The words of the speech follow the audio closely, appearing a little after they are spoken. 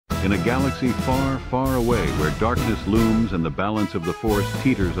In a galaxy far, far away where darkness looms and the balance of the Force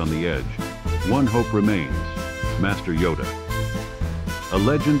teeters on the edge, one hope remains: Master Yoda. A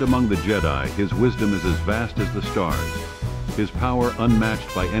legend among the Jedi, his wisdom is as vast as the stars, his power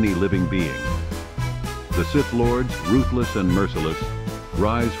unmatched by any living being. The Sith Lords, ruthless and merciless,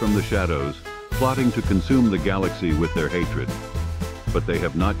 rise from the shadows, plotting to consume the galaxy with their hatred. But they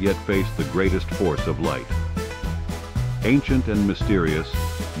have not yet faced the greatest force of light. Ancient and mysterious,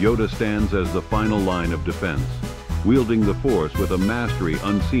 Yoda stands as the final line of defense, wielding the Force with a mastery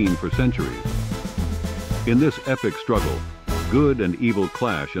unseen for centuries. In this epic struggle, good and evil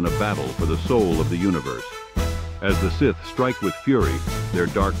clash in a battle for the soul of the universe. As the Sith strike with fury, their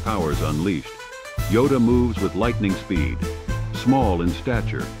dark powers unleashed, Yoda moves with lightning speed, small in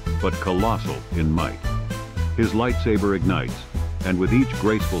stature, but colossal in might. His lightsaber ignites, and with each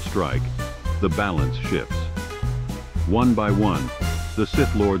graceful strike, the balance shifts. One by one, the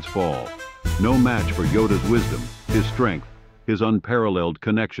Sith Lords fall, no match for Yoda's wisdom, his strength, his unparalleled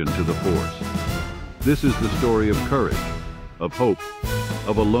connection to the Force. This is the story of courage, of hope,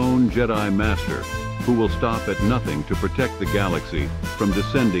 of a lone Jedi Master who will stop at nothing to protect the galaxy from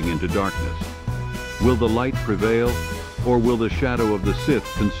descending into darkness. Will the light prevail, or will the shadow of the Sith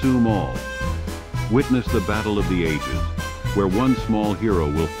consume all? Witness the battle of the ages, where one small hero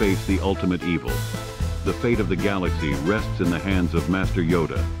will face the ultimate evil. The fate of the galaxy rests in the hands of Master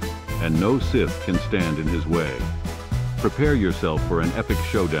Yoda, and no Sith can stand in his way. Prepare yourself for an epic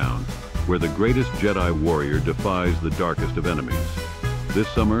showdown, where the greatest Jedi warrior defies the darkest of enemies. This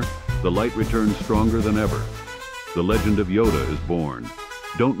summer, the light returns stronger than ever. The legend of Yoda is born.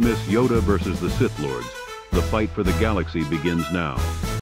 Don't miss Yoda versus the Sith Lords. The fight for the galaxy begins now.